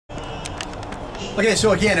Okay,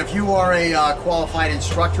 so again, if you are a qualified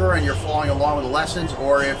instructor and you're following along with the lessons,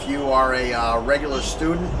 or if you are a regular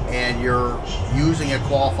student and you're using a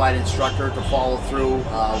qualified instructor to follow through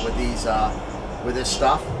with this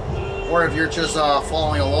stuff, or if you're just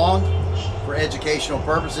following along for educational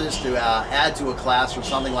purposes to add to a class or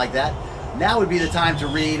something like that, now would be the time to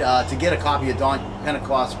read, to get a copy of Don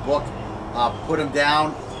Pentecost's book, Put Him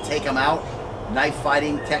Down, Take Him Out, Knife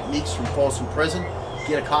Fighting Techniques from Folsom Prison.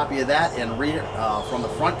 Get a copy of that and read it from the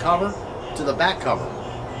front cover to the back cover.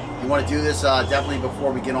 You want to do this definitely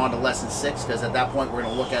before we get on to lesson 6, because at that point we're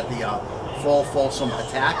going to look at the full Folsom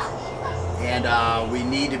attack, and we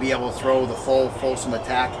need to be able to throw the full Folsom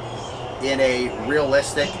attack in a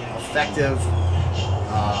realistic, effective,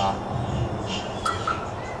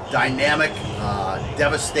 dynamic,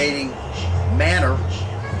 devastating manner,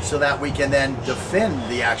 so that we can then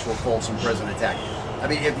defend the actual Folsom Prison attack. I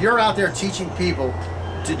mean, if you're out there teaching people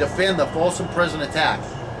to defend the Folsom Prison attack,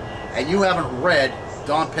 and you haven't read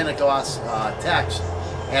Don Pentecost's text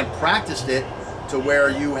and practiced it to where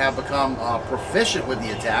you have become proficient with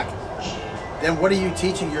the attack, then what are you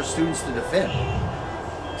teaching your students to defend?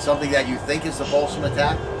 Something that you think is the Folsom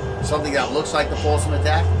attack? Something that looks like the Folsom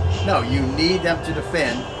attack? No, you need them to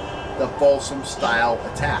defend the Folsom style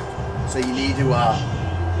attack. So you need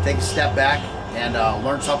to take a step back and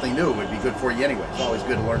learn something new. It would be good for you anyway. It's always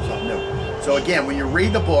good to learn something new. So again, when you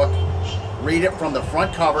read the book, read it from the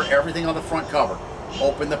front cover, everything on the front cover.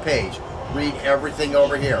 Open the page, read everything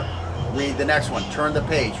over here. Read the next one, turn the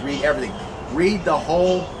page, read everything. Read the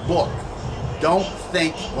whole book. Don't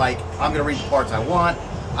think like, I'm gonna read the parts I want,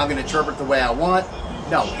 I'm gonna interpret the way I want.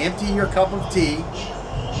 No, empty your cup of tea,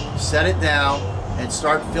 set it down, and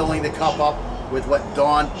start filling the cup up with what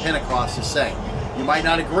Don Pentecost is saying. You might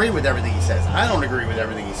not agree with everything he says. I don't agree with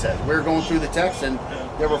everything he says. We're going through the text, and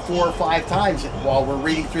there were 4 or 5 times while we're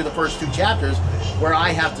reading through the first 2 chapters where I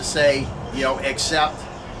have to say, you know, except,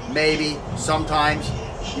 maybe, sometimes.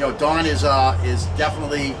 You know, Don is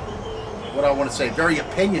definitely, what I want to say, very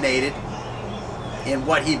opinionated in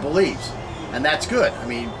what he believes, and that's good. I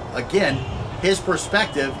mean, again, his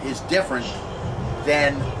perspective is different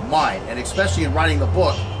than mine, and especially in writing the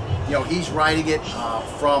book, you know, he's writing it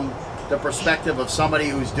from the perspective of somebody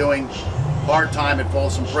who's doing hard time at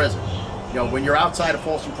Folsom Prison. You know, when you're outside of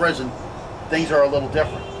Folsom Prison, things are a little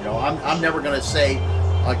different. You know, I'm never going to say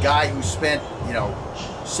a guy who spent, you know,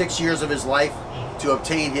 6 years of his life to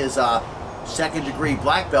obtain his 2nd degree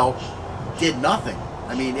black belt did nothing.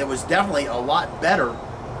 I mean, it was definitely a lot better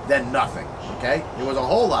than nothing, okay? It was a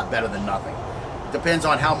whole lot better than nothing. Depends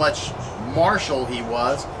on how much martial he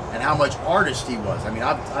was and how much artist he was. I mean,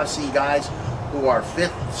 I've seen guys who are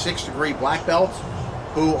 5th, 6th degree black belts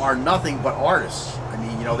who are nothing but artists. I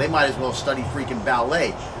mean, you know, they might as well study freaking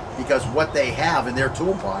ballet, because what they have in their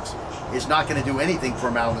toolbox is not going to do anything for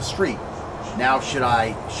them out on the street. Now, should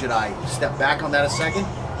I step back on that a second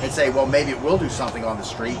and say, well, maybe it will do something on the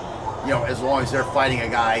street, you know, as long as they're fighting a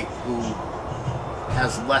guy who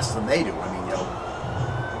has less than they do. I mean, you know,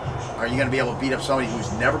 are you going to be able to beat up somebody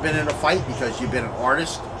who's never been in a fight because you've been an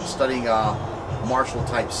artist studying martial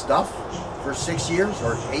type stuff for 6 years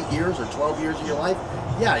or 8 years or 12 years of your life?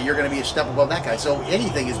 Yeah, you're going to be a step above that guy. So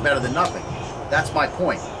anything is better than nothing. That's my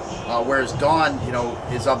point. Whereas Don, you know,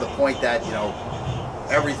 is of the point that, you know,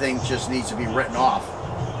 everything just needs to be written off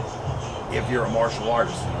if you're a martial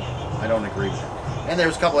artist. You know? I don't agree with that. And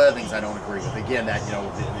there's a couple other things I don't agree with. Again, that, you know,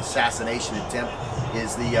 the assassination attempt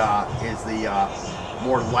is the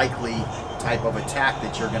more likely type of attack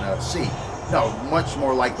that you're going to see. No, much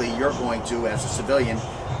more likely you're going to, as a civilian,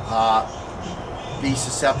 be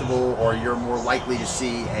susceptible, or you're more likely to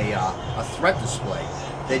see a threat display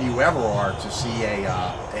than you ever are to see a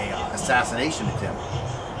assassination attempt.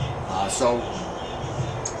 So,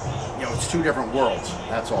 you know, it's 2 different worlds,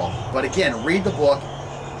 that's all. But again, read the book,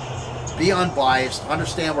 be unbiased,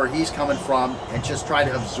 understand where he's coming from, and just try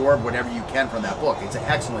to absorb whatever you can from that book. It's an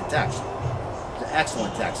excellent text. It's an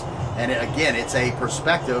excellent text. And again, it's a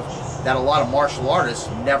perspective that a lot of martial artists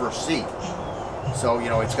never see. So, you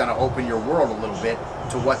know, it's going to open your world a little bit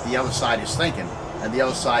to what the other side is thinking. And the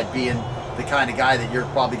other side being the kind of guy that you're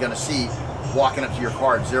probably going to see walking up to your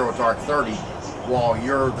car at 0 dark 30 while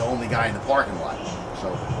you're the only guy in the parking lot. So,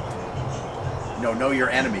 you know your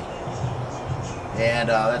enemy. And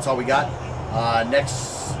that's all we got.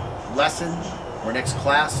 Next lesson, or next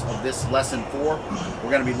class of this lesson 4, we're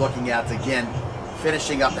going to be looking at, again,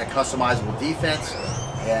 finishing up that customizable defense.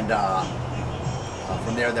 And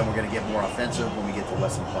from there, then we're going to get more offensive when we get to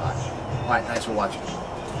lesson 5. All right, thanks for watching.